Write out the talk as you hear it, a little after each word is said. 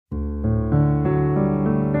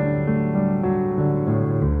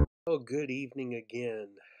good evening again.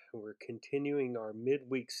 We're continuing our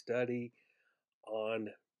midweek study on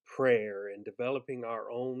prayer and developing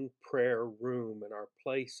our own prayer room and our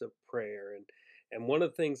place of prayer. And one of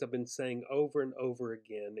the things I've been saying over and over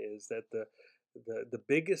again is that the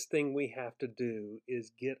biggest thing we have to do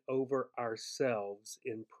is get over ourselves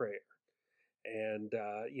in prayer. And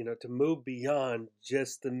to move beyond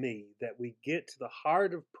just the me, that we get to the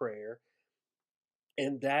heart of prayer,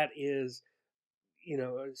 and that is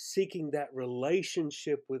seeking that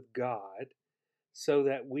relationship with God so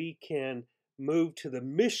that we can move to the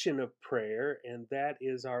mission of prayer, and that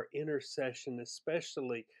is our intercession,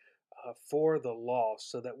 especially for the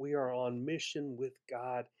lost, so that we are on mission with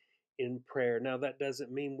God in prayer. Now, that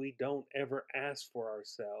doesn't mean we don't ever ask for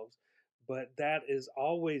ourselves, but that is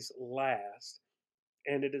always last,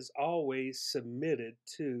 and it is always submitted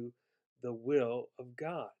to the will of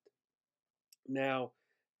God. Now,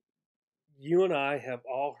 you and I have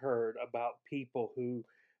all heard about people who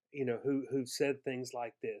said things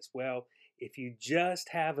like this. Well, if you just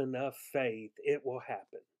have enough faith, it will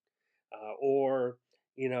happen. Or,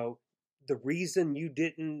 you know, the reason you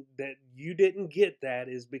didn't get that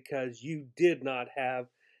is because you did not have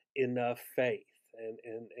enough faith.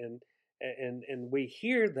 And we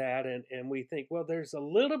hear that, and we think, well, there's a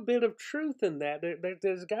little bit of truth in that.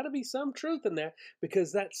 There's got to be some truth in that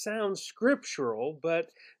because that sounds scriptural, but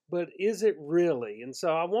is it really? And so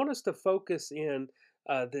I want us to focus in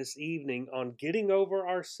this evening on getting over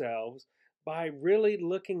ourselves by really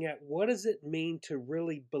looking at what does it mean to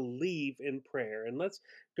really believe in prayer. And let's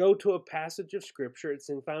go to a passage of scripture. It's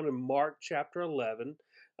found in Mark chapter 11,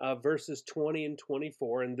 verses 20 and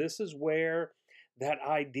 24. And this is where that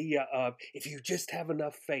idea of if you just have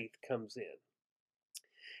enough faith comes in.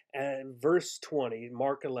 And verse 20,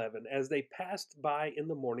 Mark 11, as they passed by in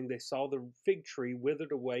the morning, they saw the fig tree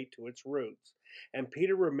withered away to its roots. And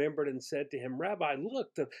Peter remembered and said to him, Rabbi, look,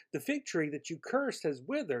 the fig tree that you cursed has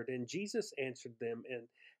withered. And Jesus answered them, and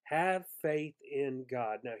have faith in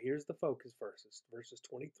God. Now here's the focus verses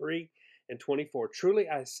 23 and 24. Truly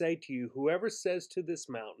I say to you, whoever says to this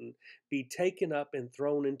mountain, be taken up and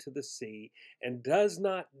thrown into the sea, and does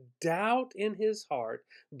not doubt in his heart,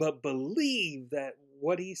 but believe that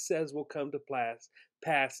what he says will come to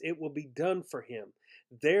pass, it will be done for him.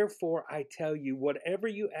 Therefore, I tell you, whatever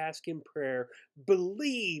you ask in prayer,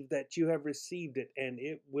 believe that you have received it, and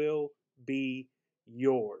it will be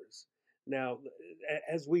yours. Now,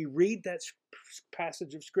 as we read that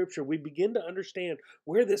passage of scripture, we begin to understand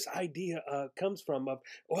where this idea comes from of,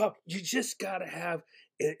 well, you just got to have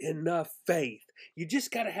enough faith. You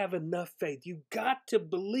just got to have enough faith. You got to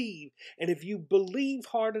believe. And if you believe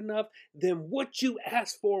hard enough, then what you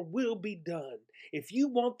ask for will be done. If you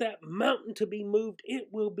want that mountain to be moved, it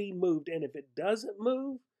will be moved. And if it doesn't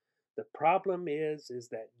move, the problem is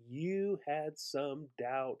that you had some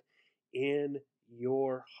doubt in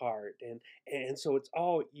your heart. And so it's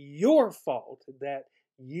all your fault that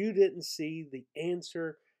you didn't see the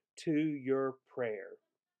answer to your prayer.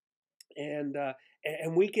 And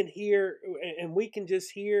we can hear, and we can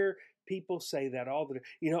just hear people say that all the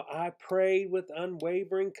time. I prayed with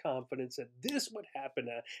unwavering confidence that this would happen,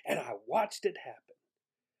 and I watched it happen.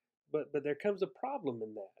 But there comes a problem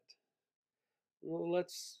in that. Well,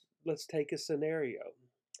 let's take a scenario.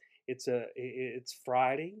 It's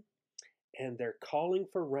Friday, and they're calling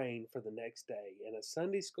for rain for the next day. And a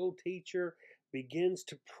Sunday school teacher begins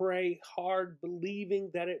to pray hard, believing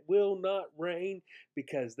that it will not rain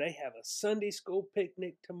because they have a Sunday school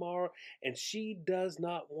picnic tomorrow, and she does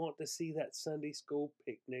not want to see that Sunday school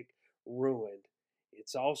picnic ruined.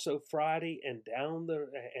 It's also Friday, and down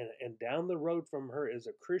the road from her is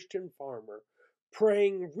a Christian farmer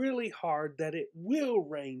praying really hard that it will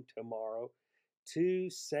rain tomorrow to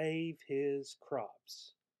save his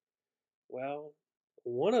crops. Well,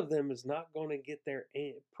 one of them is not going to get their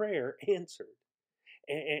prayer answered.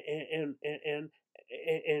 And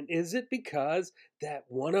is it because that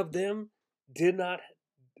one of them did not,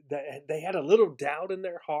 that they had a little doubt in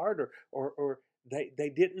their heart, or they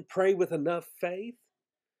didn't pray with enough faith?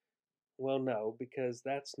 Well, no, because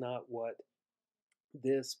that's not what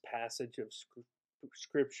this passage of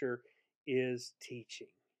scripture is teaching.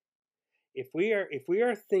 If we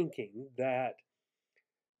are thinking that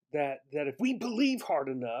if we believe hard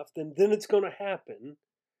enough, then it's going to happen,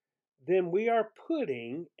 then we are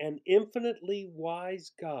putting an infinitely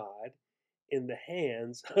wise God in the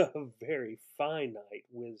hands of very finite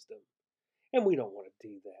wisdom. And we don't want to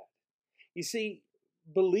do that. You see,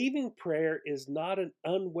 believing prayer is not an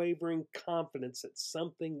unwavering confidence that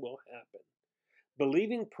something will happen.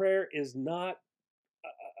 Believing prayer is not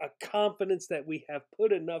a confidence that we have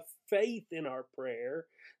put enough faith in our prayer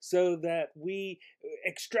so that we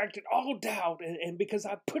extracted all doubt, and because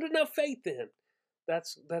I put enough faith in,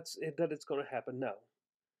 that's it, that it's going to happen. No,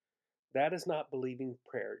 that is not believing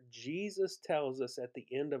prayer. Jesus tells us at the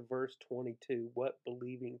end of verse 22 what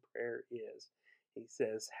believing prayer is. He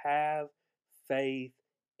says, have faith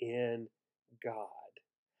in God.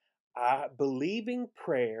 Believing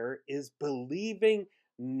prayer is believing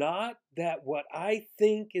not that what I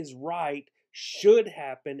think is right should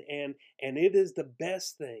happen and it is the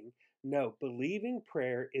best thing. No, believing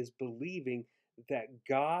prayer is believing that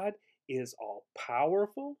God is all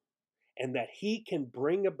powerful and that he can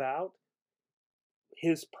bring about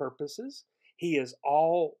his purposes. He is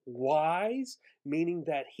all wise, meaning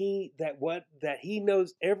that he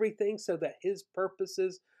knows everything so that his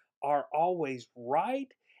purposes are always right.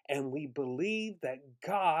 And we believe that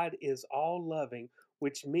God is all loving,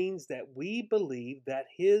 which means that we believe that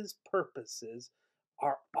his purposes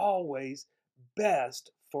are always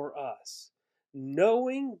best for us.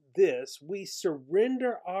 Knowing this, we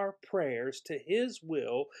surrender our prayers to his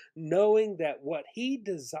will, knowing that what he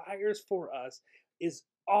desires for us is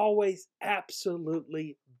always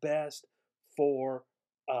absolutely best for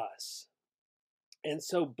us. And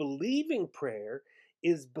so believing prayer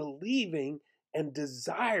is believing and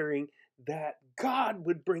desiring that God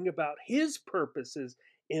would bring about his purposes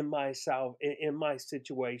in in my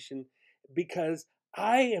situation, because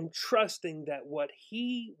I am trusting that what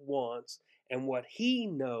he wants and what he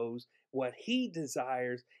knows, what he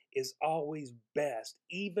desires is always best,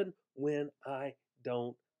 even when I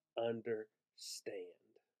don't understand.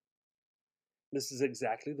 This is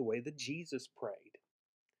exactly the way that Jesus prayed.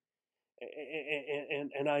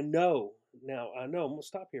 And I know, now I know, I'm going to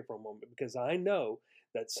stop here for a moment because I know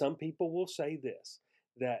that some people will say this,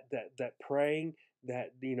 that praying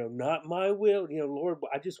that, not my will, Lord,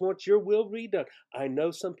 I just want your will redone. I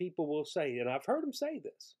know some people will say, and I've heard them say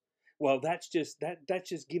this, well, that's just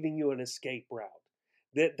giving you an escape route.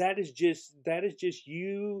 That is just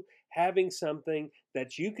you having something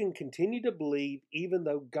that you can continue to believe even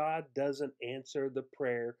though God doesn't answer the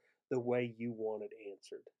prayer the way you want it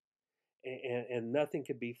answered. And nothing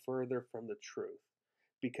could be further from the truth.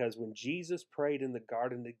 Because when Jesus prayed in the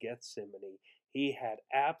Garden of Gethsemane, he had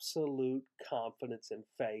absolute confidence and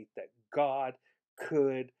faith that God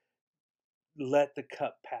could let the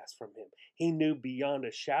cup pass from him. He knew beyond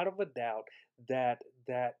a shadow of a doubt that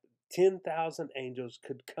 10,000 angels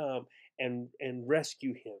could come and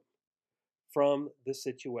rescue him from the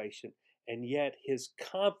situation. And yet his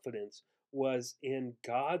confidence was in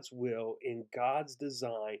God's will, in God's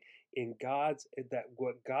design, in that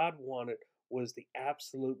what God wanted was the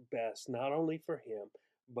absolute best, not only for him,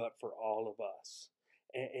 but for all of us.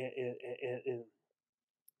 And,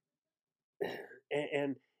 and,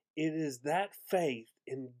 and it is that faith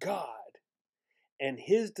in God and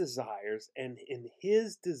his desires and in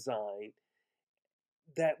his design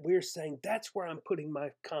that we're saying that's where I'm putting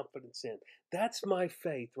my confidence in. That's my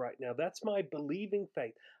faith right now. That's my believing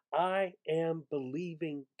faith. I am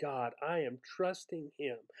believing God. I am trusting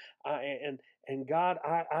him. And God,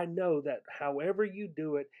 I know that however you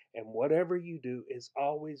do it and whatever you do is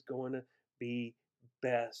always going to be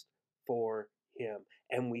best for him.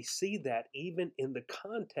 And we see that even in the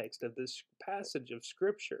context of this passage of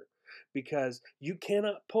scripture, because you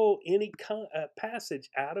cannot pull any passage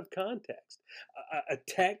out of context. A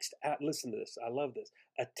text out, listen to this, I love this.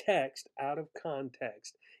 A text out of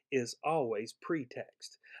context is always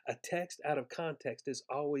pretext. A text out of context is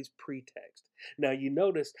always pretext. Now, you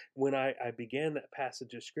notice when I began that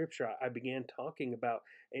passage of scripture, I began talking about,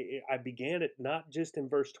 I began it not just in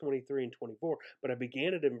verse 23 and 24, but I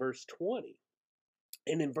began it in verse 20.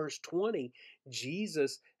 And in verse 20,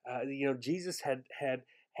 Jesus, Jesus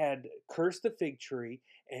had cursed the fig tree,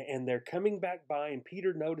 and they're coming back by, and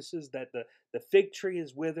Peter notices that the fig tree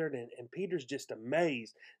is withered, and Peter's just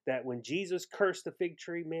amazed that when Jesus cursed the fig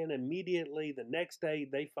tree, man, immediately the next day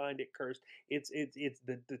they find it cursed. It's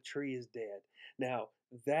the tree is dead. Now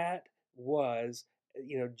that was,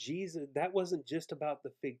 Jesus, that wasn't just about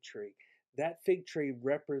the fig tree. That fig tree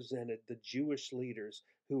represented the Jewish leaders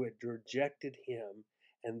who had rejected him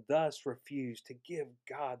and thus refused to give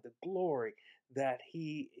God the glory that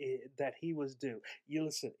he was due. You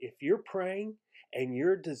listen, if you're praying and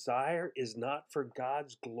your desire is not for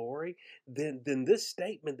God's glory, then this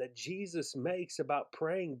statement that Jesus makes about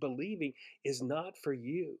praying, believing, is not for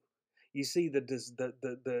you. You see,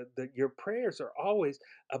 your prayers are always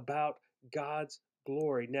about God's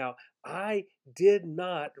glory. Now, I did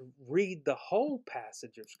not read the whole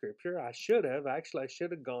passage of Scripture. I should have. Actually, I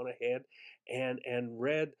should have gone ahead and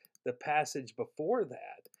read the passage before that.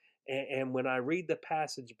 And when I read the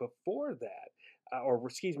passage before that, or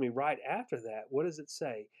excuse me, right after that, what does it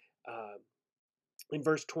say? Um, in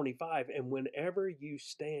verse 25, and whenever you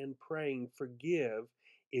stand praying, forgive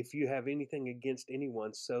if you have anything against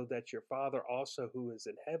anyone, so that your Father also who is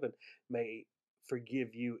in heaven may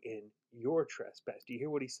forgive you in your trespass. Do you hear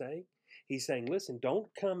what he's saying? He's saying, listen, don't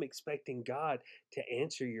come expecting God to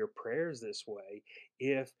answer your prayers this way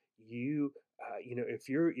if you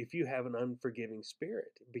if you have an unforgiving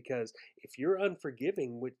spirit, because if you're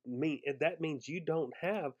unforgiving, which mean that means you don't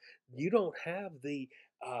have the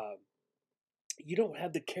uh, you don't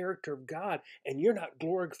have the character of God, and you're not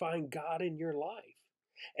glorifying God in your life.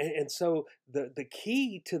 And so the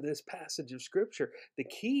key to this passage of scripture, the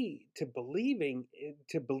key to believing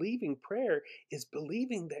prayer is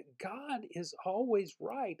believing that God is always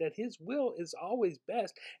right, that his will is always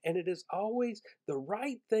best, and it is always the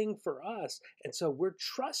right thing for us. And so we're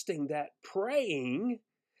trusting that, praying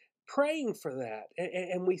for that.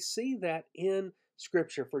 And we see that in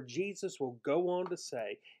Scripture. For Jesus will go on to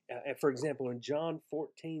say, for example, in John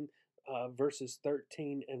 14, verses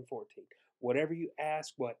 13 and 14, whatever you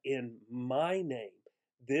ask, what in my name,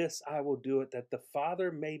 this I will do it, that the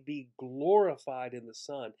Father may be glorified in the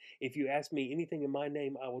Son. If you ask me anything in my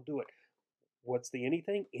name, I will do it. What's the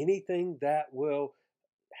anything? Anything that will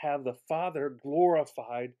have the Father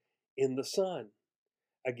glorified in the Son.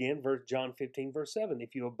 Again, verse John 15, verse 7.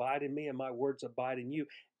 If you abide in me and my words abide in you,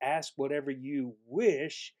 ask whatever you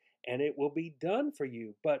wish, and it will be done for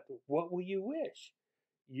you. But what will you wish?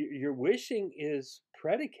 Your wishing is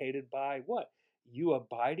predicated by what? You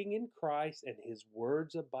abiding in Christ and his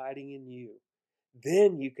words abiding in you.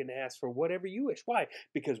 Then you can ask for whatever you wish. Why?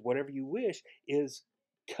 Because whatever you wish is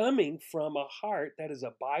coming from a heart that is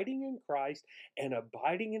abiding in Christ and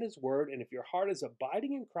abiding in his word. And if your heart is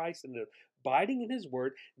abiding in Christ and abiding in his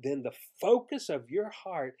word, then the focus of your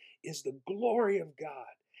heart is the glory of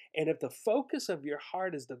God. And if the focus of your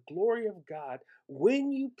heart is the glory of God,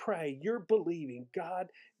 when you pray, you're believing, God,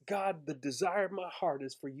 the desire of my heart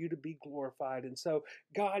is for you to be glorified. And so,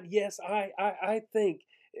 God, yes, I think,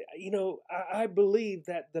 I believe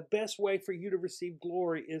that the best way for you to receive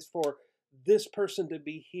glory is for this person to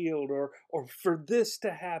be healed, or for this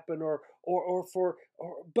to happen,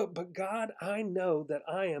 but God, I know that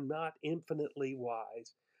I am not infinitely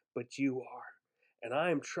wise, but you are. And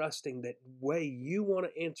I am trusting that way you want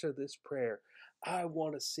to answer this prayer. I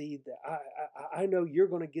want to see that I know you're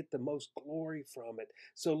going to get the most glory from it.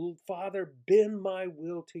 So, Father, bend my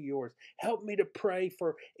will to yours. Help me to pray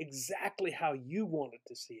for exactly how you wanted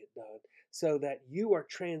to see it done, so that you are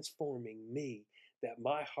transforming me, that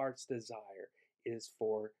my heart's desire is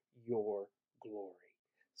for your glory.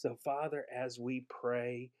 So, Father, as we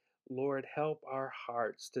pray, Lord, help our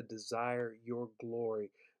hearts to desire your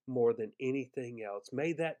glory more than anything else.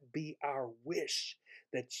 May that be our wish,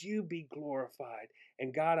 that you be glorified.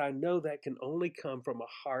 And God, I know that can only come from a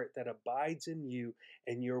heart that abides in you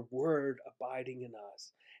and your word abiding in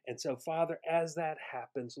us. And so, Father, as that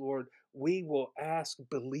happens, Lord, we will ask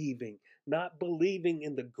believing, not believing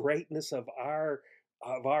in the greatness of our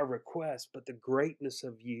request, but the greatness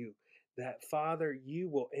of you. That, Father, you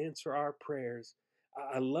will answer our prayers.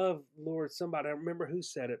 I love, Lord, somebody, I don't remember who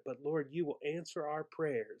said it, but Lord, you will answer our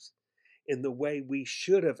prayers in the way we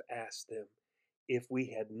should have asked them if we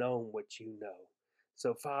had known what you know.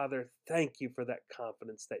 So, Father, thank you for that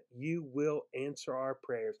confidence that you will answer our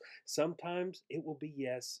prayers. Sometimes it will be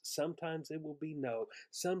yes, sometimes it will be no,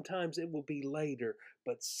 sometimes it will be later,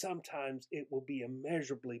 but sometimes it will be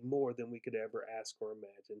immeasurably more than we could ever ask or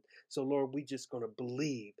imagine. So, Lord, we just going to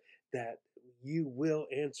believe that you will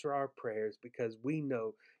answer our prayers, because we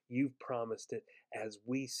know you've promised it, as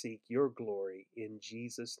we seek your glory in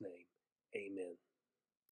Jesus' name. Amen.